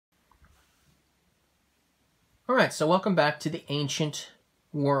Alright, so welcome back to the Ancient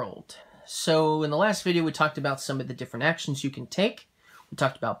World. So in the last video we talked about some of the different actions you can take. We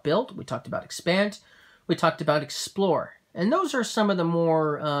talked about build, we talked about expand, we talked about explore. And those are some of the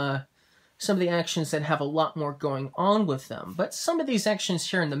more, some of the actions that have a lot more going on with them. But some of these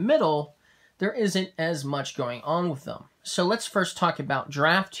actions here in the middle, there isn't as much going on with them. So let's first talk about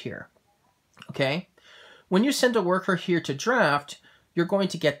draft here. Okay? When you send a worker here to draft, you're going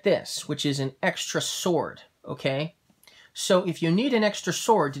to get this, which is an extra sword. Okay, so if you need an extra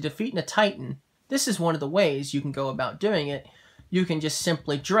sword to defeat a Titan, this is one of the ways you can go about doing it. You can just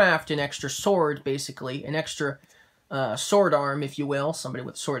simply draft an extra sword, basically, an extra sword arm, if you will, somebody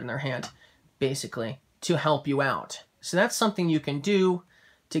with a sword in their hand, basically, to help you out. So that's something you can do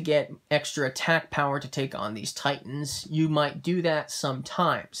to get extra attack power to take on these Titans. You might do that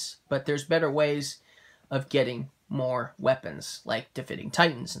sometimes, but there's better ways of getting more weapons, like defeating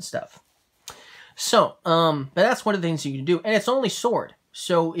Titans and stuff. So, but that's one of the things you can do, and it's only sword.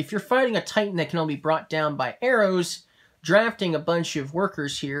 So if you're fighting a Titan that can only be brought down by arrows, drafting a bunch of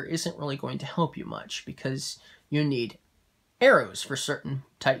workers here isn't really going to help you much, because you need arrows for certain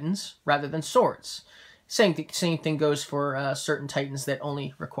Titans rather than swords. Same thing goes for certain Titans that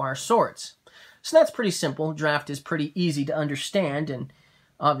only require swords. So that's pretty simple. Draft is pretty easy to understand, and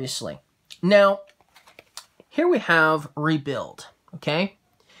obviously. Now, here we have rebuild, okay?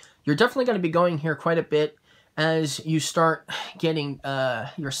 You're definitely going to be going here quite a bit as you start getting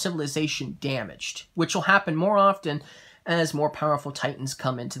your civilization damaged, which will happen more often as more powerful Titans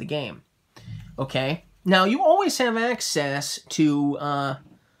come into the game. Okay? Now, you always have access to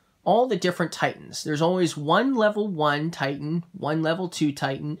all the different Titans. There's always one level 1 Titan, one level 2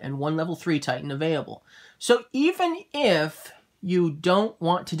 Titan, and one level 3 Titan available. So even if you don't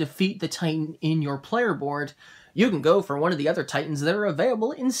want to defeat the Titan in your player board, you can go for one of the other Titans that are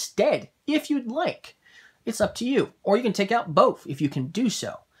available instead, if you'd like. It's up to you. Or you can take out both, if you can do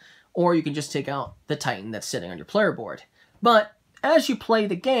so. Or you can just take out the Titan that's sitting on your player board. But as you play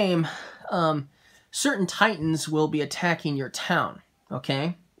the game, certain Titans will be attacking your town,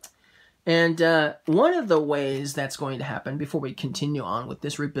 okay? And one of the ways that's going to happen, before we continue on with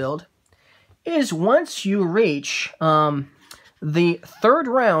this rebuild, is once you reach the third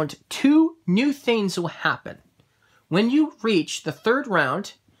round, 2 new things will happen. When you reach the third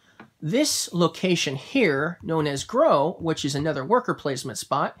round, this location here, known as Grow, which is another worker placement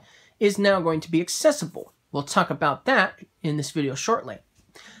spot, is now going to be accessible. We'll talk about that in this video shortly.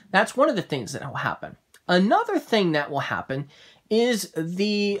 That's one of the things that will happen. Another thing that will happen is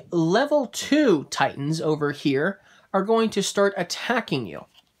the level 2 Titans over here are going to start attacking you.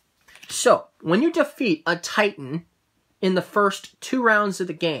 So, when you defeat a Titan in the first 2 rounds of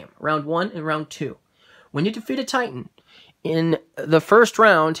the game, round 1 and round 2, when you defeat a Titan in the first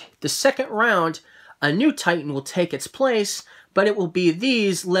round, the second round, a new Titan will take its place, but it will be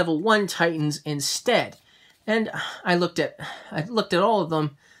these level 1 Titans instead. And I looked at all of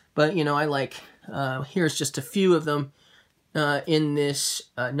them, but you know, I like, here's just a few of them in this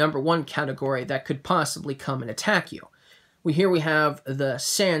number 1 category that could possibly come and attack you. Here we have the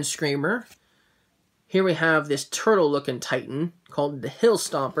Sand Screamer. Here we have this turtle-looking Titan called the Hill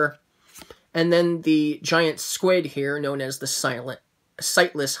Stomper. And then the giant squid here, known as the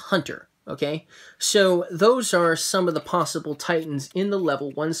Sightless Hunter, okay? So those are some of the possible Titans in the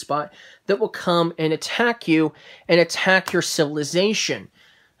level 1 spot that will come and attack you and attack your civilization.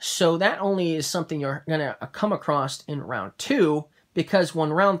 So that only is something you're going to come across in round 2, because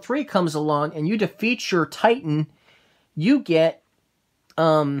when round 3 comes along and you defeat your Titan, you get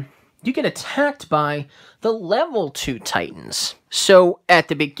attacked by the level 2 Titans. So at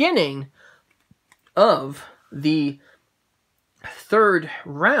the beginning of the third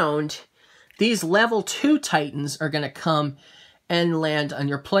round, these level 2 Titans are going to come and land on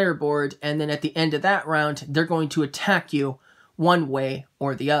your player board, and then at the end of that round, they're going to attack you one way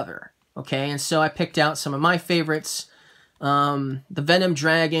or the other. Okay, and so I picked out some of my favorites. The Venom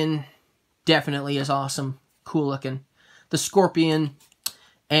Dragon definitely is awesome, cool looking. The Scorpion,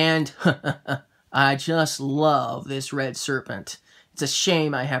 and I just love this Red Serpent. It's a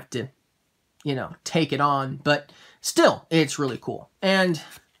shame I have to, you know, take it on, but still, it's really cool. And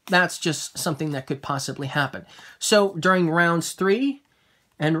that's just something that could possibly happen. So during rounds 3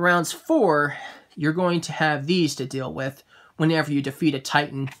 and rounds 4, you're going to have these to deal with. Whenever you defeat a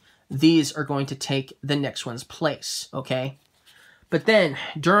Titan, these are going to take the next one's place, okay? But then,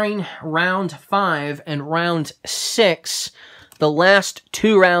 during round 5 and round 6, the last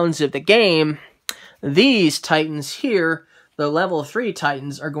 2 rounds of the game, these Titans here, the level 3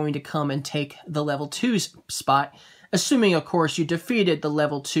 Titans, are going to come and take the level 2 spot, assuming, of course, you defeated the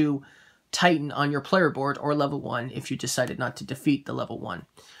level 2 Titan on your player board, or level 1 if you decided not to defeat the level 1,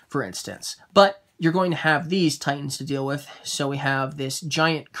 for instance. But you're going to have these Titans to deal with. So we have this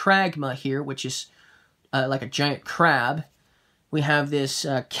giant Kragma here, which is like a giant crab. We have this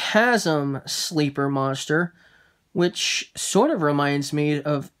Chasm Sleeper monster, which sort of reminds me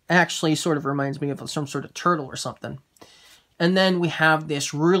of some sort of turtle or something. And then we have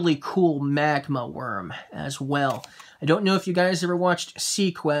this really cool magma worm as well. I don't know if you guys ever watched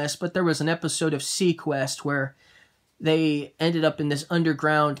SeaQuest, but there was an episode of SeaQuest where they ended up in this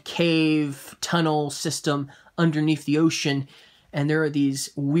underground cave tunnel system underneath the ocean, and there are these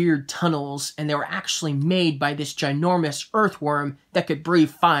weird tunnels, and they were actually made by this ginormous earthworm that could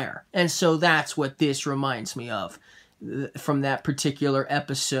breathe fire. And so that's what this reminds me of from that particular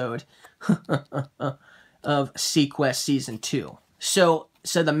episode of SeaQuest Season 2. So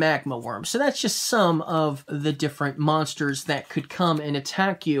the magma worm. So that's just some of the different monsters that could come and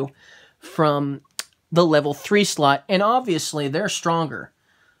attack you from the level 3 slot. And obviously, they're stronger.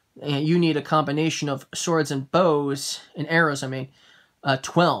 And you need a combination of swords and bows, and arrows,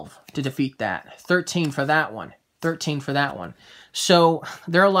 12 to defeat that. 13 for that one. 13 for that one. So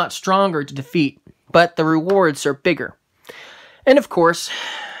they're a lot stronger to defeat, but the rewards are bigger. And of course,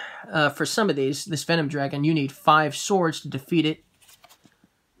 for some of these, this Venom Dragon, you need 5 swords to defeat it.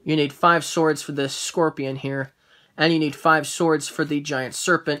 You need 5 swords for the Scorpion here, and you need 5 swords for the Giant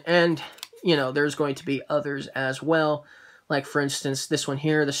Serpent, and, you know, there's going to be others as well. Like, for instance, this one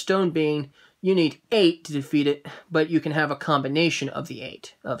here, the Stone Being, you need 8 to defeat it, but you can have a combination of the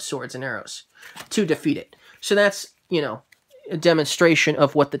 8 of swords and arrows to defeat it. So that's, you know, a demonstration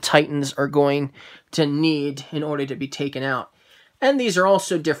of what the Titans are going to need in order to be taken out. And these are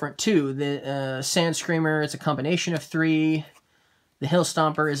also different, too. The Sand Screamer is a combination of 3. The Hill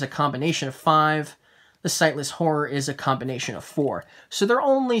Stomper is a combination of 5. The Sightless Horror is a combination of 4. So they're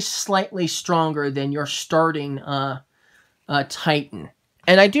only slightly stronger than your starting Titan.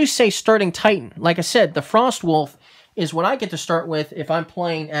 And I do say starting Titan. Like I said, the Frostwolf is what I get to start with if I'm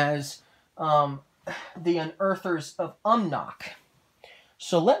playing as the Unearthers of Umnock.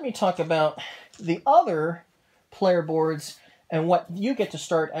 So let me talk about the other player boards and what you get to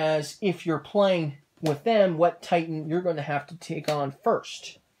start as if you're playing with them, what Titan you're going to have to take on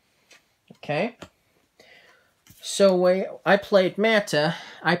first. Okay? So when I played Manta,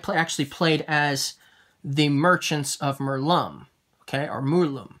 I actually played as the Merchants of Merlum, okay, or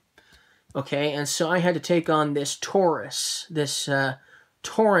Murlum. Okay, and so I had to take on this Taurus, this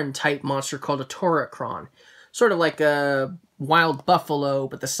Tauren-type monster called a Taurocron. Sort of like a wild buffalo,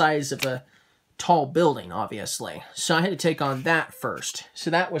 but the size of a tall building, obviously. So I had to take on that first. So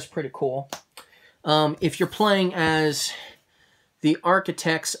that was pretty cool. If you're playing as the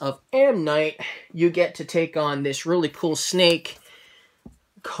Architects of Amnite, you get to take on this really cool snake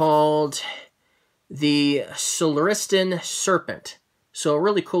called the Solaristan Serpent. So a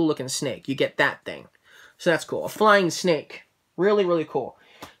really cool looking snake. You get that thing. So that's cool. A flying snake. Really, really cool.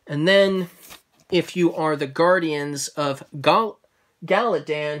 And then if you are the Guardians of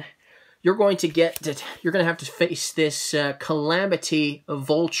Galadan, you're going to have to face this Calamity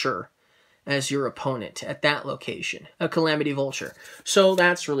Vulture as your opponent at that location. A Calamity Vulture. So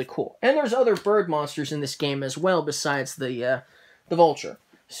that's really cool. And there's other bird monsters in this game as well besides the Vulture.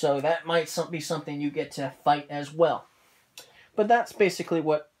 So that might be something you get to fight as well. But that's basically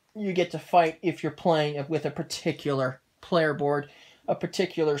what you get to fight if you're playing with a particular player board, a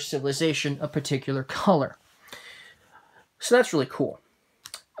particular civilization, a particular color. So that's really cool.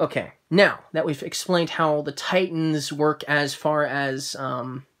 Okay, now that we've explained how the Titans work as far as,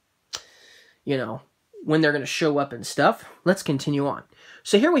 you know, when they're going to show up and stuff, let's continue on.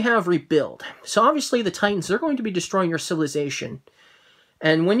 So here we have Rebuild. So obviously the Titans, they're going to be destroying your civilization.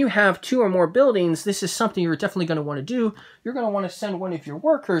 And when you have 2 or more buildings, this is something you're definitely going to want to do. You're going to want to send one of your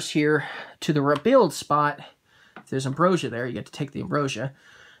workers here to the Rebuild spot. If there's Ambrosia there, you get to take the Ambrosia.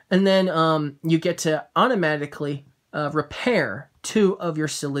 And then you get to automatically repair 2 of your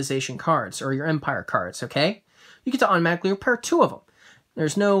civilization cards, or your empire cards, okay? You get to automatically repair 2 of them.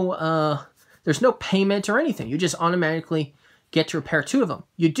 There's no payment or anything. You just automatically get to repair 2 of them.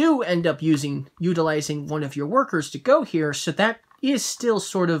 You do end up utilizing one of your workers to go here, so that is still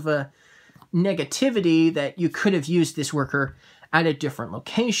sort of a negativity that you could have used this worker at a different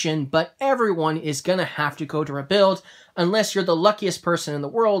location, but everyone is going to have to go to Rebuild unless you're the luckiest person in the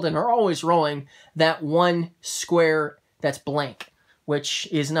world and are always rolling that 1 square that's blank, which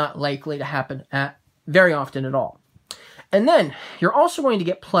is not likely to happen very often at all. And then you're also going to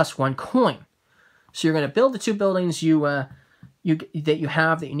get +1 coin. So you're going to build the 2 buildings that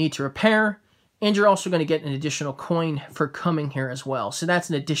you need to repair, And you're also going to get an additional coin for coming here as well. So that's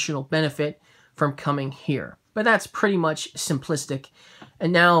an additional benefit from coming here. But that's pretty much simplistic.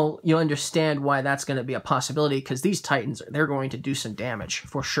 And now you understand why that's going to be a possibility, because these Titans, they're going to do some damage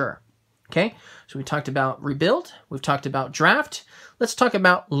for sure. Okay, so we talked about rebuild. We've talked about draft. Let's talk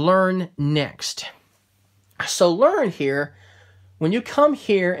about learn next. So learn here, when you come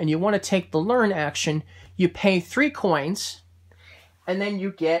here and you want to take the learn action, you pay 3 coins, and then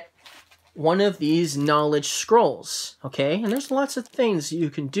you get one of these knowledge scrolls, okay? And there's lots of things you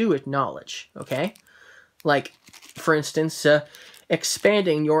can do with knowledge, okay? Like, for instance,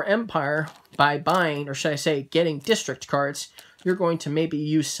 expanding your empire by buying, or should I say, getting district cards. You're going to maybe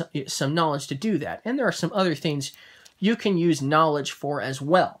use some knowledge to do that. And there are some other things you can use knowledge for as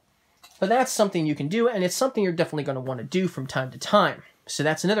well. But that's something you can do, and it's something you're definitely going to want to do from time to time. So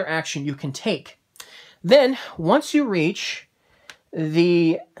that's another action you can take. Then, once you reach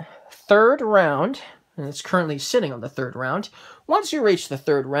the 3rd round, and it's currently sitting on the 3rd round, once you reach the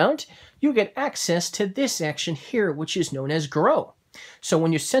 3rd round, you get access to this action here, which is known as grow. So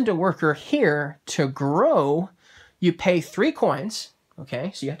when you send a worker here to grow, you pay 3 coins,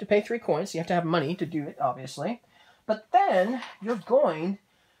 okay? So you have to pay 3 coins. You have to have money to do it, obviously. But then you're going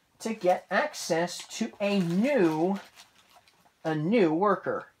to get access to a new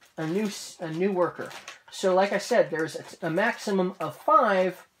worker. A new worker. So like I said, there's a maximum of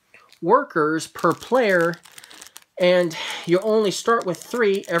 5 workers per player, and you only start with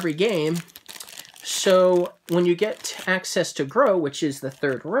 3 every game. So when you get access to grow, which is the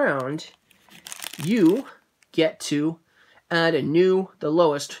 3rd round, you get to add the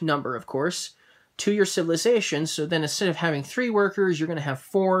lowest number, of course, to your civilization. So then instead of having 3 workers, you're going to have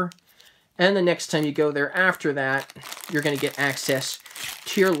 4. And the next time you go there after that, you're going to get access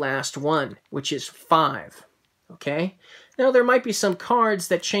to your last one, which is 5. Okay? Now, there might be some cards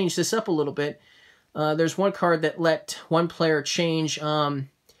that change this up a little bit. There's one card that let one player change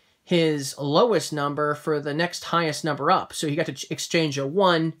his lowest number for the next highest number up. So he got to exchange a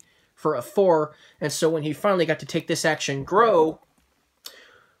 1 for a 4. And so when he finally got to take this action grow,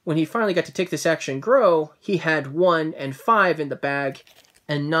 he had 1 and 5 in the bag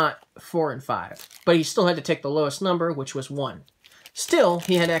and not 4 and 5. But he still had to take the lowest number, which was 1. Still,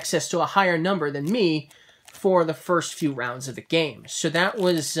 he had access to a higher number than me for the first few rounds of the game. So that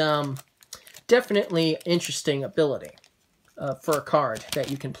was definitely interesting ability for a card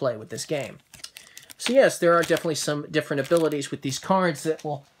that you can play with this game. So yes, there are definitely some different abilities with these cards that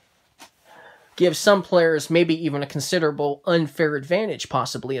will give some players maybe even a considerable unfair advantage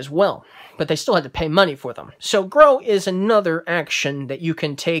possibly as well. But they still had to pay money for them. So grow is another action that you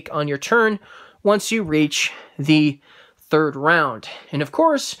can take on your turn once you reach the 3rd round. And of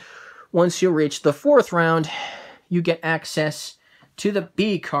course, once you reach the 4th round, you get access to the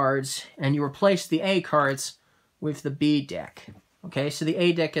B cards, and you replace the A cards with the B deck. Okay, so the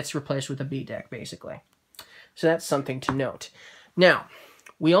A deck gets replaced with the B deck, basically. So that's something to note. Now,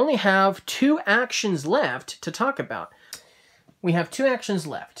 we only have 2 actions left to talk about. We have 2 actions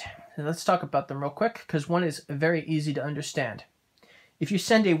left. And let's talk about them real quick, because one is very easy to understand. If you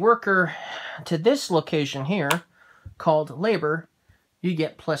send a worker to this location here, called labor, you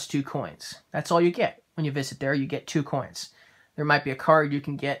get +2 coins. That's all you get. When you visit there, you get 2 coins. There might be a card you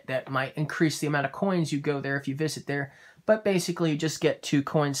can get that might increase the amount of coins you go there if you visit there, but basically you just get 2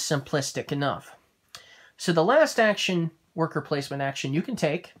 coins, simplistic enough. So the last action, worker placement action you can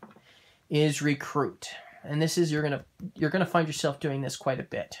take, is recruit. And this is, you're gonna find yourself doing this quite a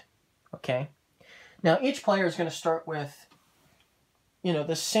bit. Okay? Now each player is gonna start with,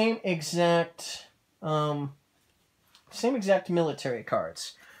 the same exact military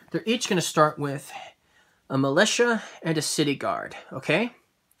cards. They're each going to start with a militia and a city guard, okay?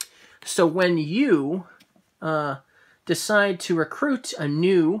 So when you decide to recruit a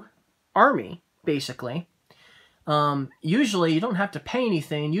new army, basically, usually you don't have to pay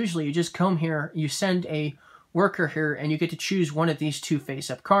anything. Usually you just come here, you send a worker here, and you get to choose one of these 2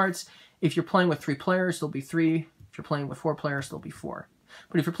 face-up cards. If you're playing with 3 players, there'll be 3. If you're playing with 4 players, there'll be 4.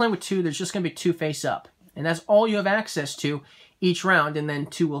 But if you're playing with 2, there's just going to be 2 face-up. And that's all you have access to each round, and then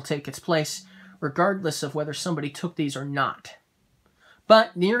 2 will take its place, regardless of whether somebody took these or not.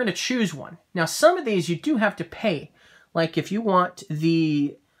 But then you're going to choose one. Now, some of these you do have to pay. Like if you want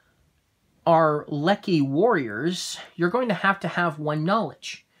the Arlecki Warriors, you're going to have 1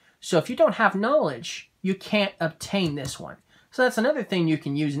 knowledge. So if you don't have knowledge, you can't obtain this one. So that's another thing you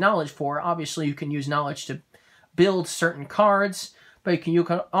can use knowledge for. Obviously, you can use knowledge to build certain cards, but you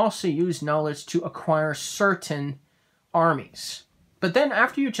can also use knowledge to acquire certain armies. But then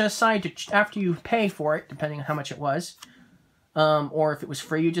after you pay for it, depending on how much it was, or if it was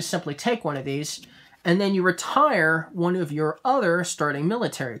free, you just simply take one of these, and then you retire one of your other starting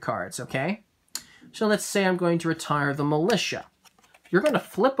military cards, okay? So let's say I'm going to retire the militia. You're going to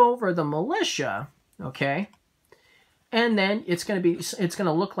flip over the militia, okay? And then it's going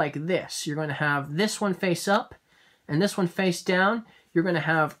to look like this. You're going to have this one face up and this one face down. You're going to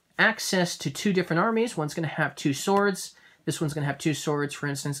have access to two different armies. One's going to have 2 swords. This one's going to have 2 swords, for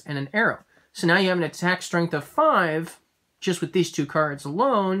instance, and an arrow. So now you have an attack strength of 5 just with these 2 cards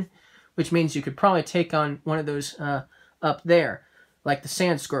alone, which means you could probably take on one of those up there, like the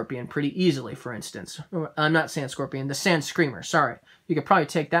Sand Scorpion, pretty easily, for instance. Not Sand Scorpion, the Sand Screamer, sorry. You could probably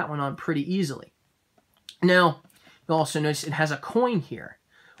take that one on pretty easily. Now, you'll also notice it has a coin here.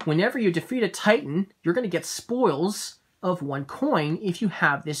 Whenever you defeat a Titan, you're going to get spoils of 1 coin if you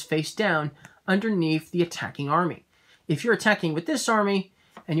have this face down underneath the attacking army. If you're attacking with this army,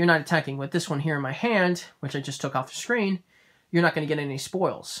 and you're not attacking with this one here in my hand, which I just took off the screen, you're not going to get any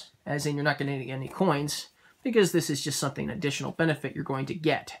spoils, as in you're not going to get any coins, because this is just something, an additional benefit you're going to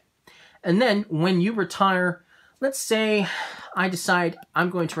get. And then when you retire, let's say I decide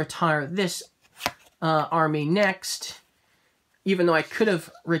I'm going to retire this army next, even though I could have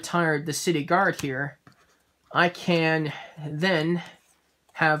retired the city guard here, I can then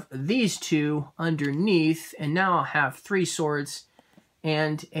have these 2 underneath, and now I'll have 3 swords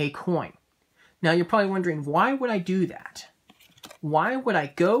and a coin. Now you're probably wondering, why would I do that? Why would I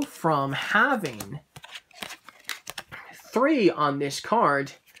go from having 3 on this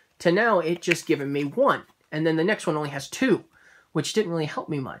card to now it just giving me 1, and then the next one only has 2, which didn't really help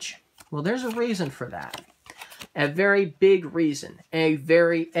me much? Well, there's a reason for that. A very big reason. A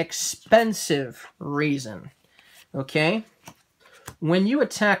very expensive reason. Okay? When you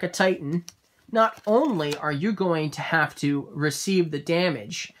attack a Titan, not only are you going to have to receive the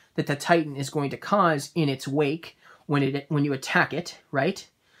damage that the Titan is going to cause in its wake when you attack it, right?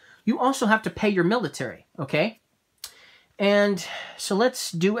 You also have to pay your military, okay? And so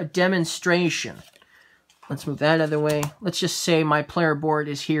let's do a demonstration. Let's move that out of the way. Let's just say my player board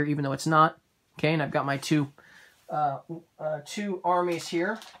is here, even though it's not. Okay, and I've got my two armies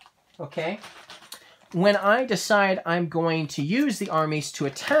here. Okay. When I decide I'm going to use the armies to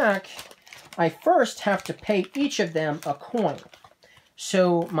attack, I first have to pay each of them a coin.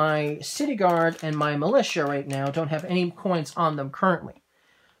 So my city guard and my militia right now don't have any coins on them currently.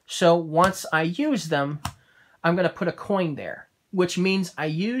 So once I use them, I'm going to put a coin there, which means I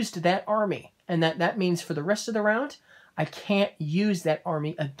used that army. And that means for the rest of the round, I can't use that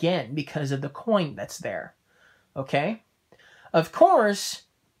army again because of the coin that's there. Okay? Of course,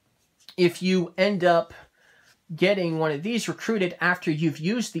 if you end up getting one of these recruited after you've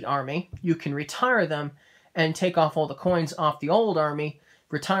used the army, you can retire them and take off all the coins off the old army,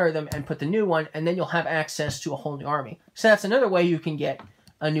 retire them and put the new one, and then you'll have access to a whole new army. So that's another way you can get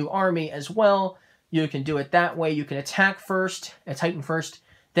a new army as well. You can do it that way. You can attack first, a Titan first,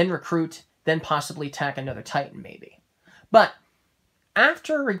 then recruit, then possibly attack another Titan maybe. But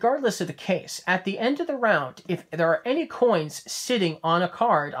after, regardless of the case, at the end of the round, if there are any coins sitting on a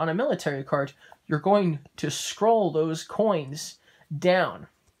card, on a military card, you're going to scroll those coins down.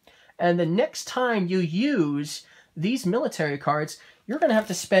 And the next time you use these military cards, you're going to have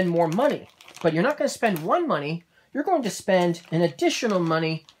to spend more money. But you're not going to spend one money, you're going to spend an additional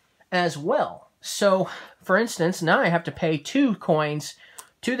money as well. So, for instance, now I have to pay 2 coins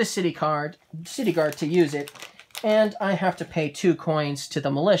to the city guard to use it, and I have to pay 2 coins to the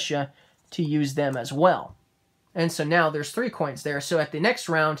militia to use them as well. And so now there's 3 coins there. So at the next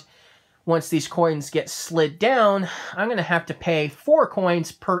round, once these coins get slid down, I'm going to have to pay 4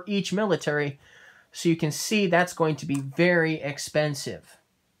 coins per each military. So you can see that's going to be very expensive.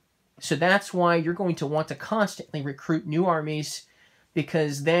 So that's why you're going to want to constantly recruit new armies,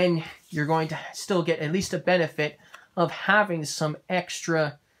 because then you're going to still get at least a benefit of having some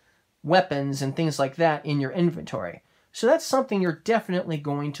extra weapons and things like that in your inventory. So that's something you're definitely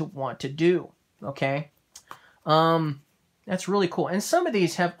going to want to do, okay? That's really cool. And some of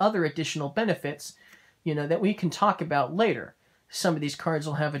these have other additional benefits, you know, that we can talk about later. Some of these cards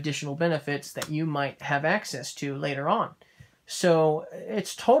will have additional benefits that you might have access to later on. So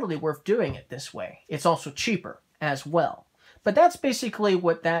it's totally worth doing it this way. It's also cheaper as well. But that's basically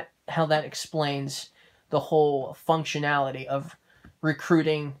how that explains the whole functionality of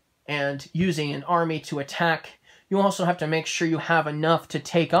recruiting and using an army to attack. You also have to make sure you have enough to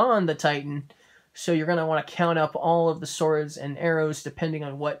take on the Titan. So you're going to want to count up all of the swords and arrows depending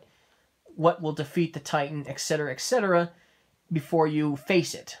on what will defeat the Titan, etc., before you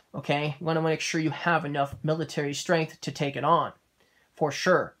face it, okay? You want to make sure you have enough military strength to take it on, for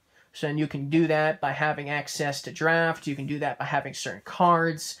sure. So then you can do that by having access to draft. You can do that by having certain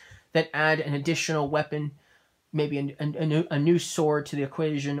cards that add an additional weapon, maybe a new sword to the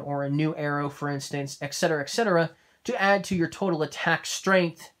equation, or a new arrow, for instance, etc., to add to your total attack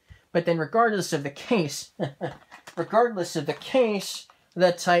strength. But then regardless of the case,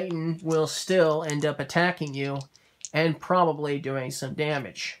 the Titan will still end up attacking you and probably doing some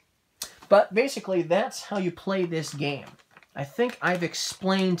damage. But basically, that's how you play this game. I think I've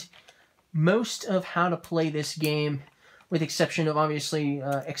explained most of how to play this game, with the exception of obviously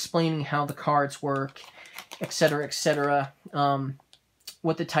explaining how the cards work, etc.,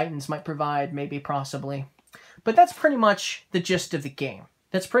 what the Titans might provide, maybe, possibly. But that's pretty much the gist of the game.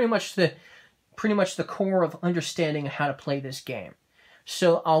 That's pretty much the core of understanding how to play this game.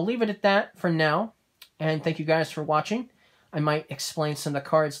 So I'll leave it at that for now, and thank you guys for watching. I might explain some of the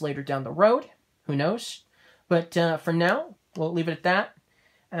cards later down the road. Who knows? But for now, we'll leave it at that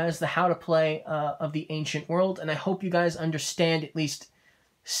as the how to play of the Ancient World, and I hope you guys understand at least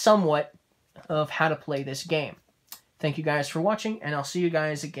somewhat of how to play this game. Thank you guys for watching, and I'll see you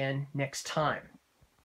guys again next time.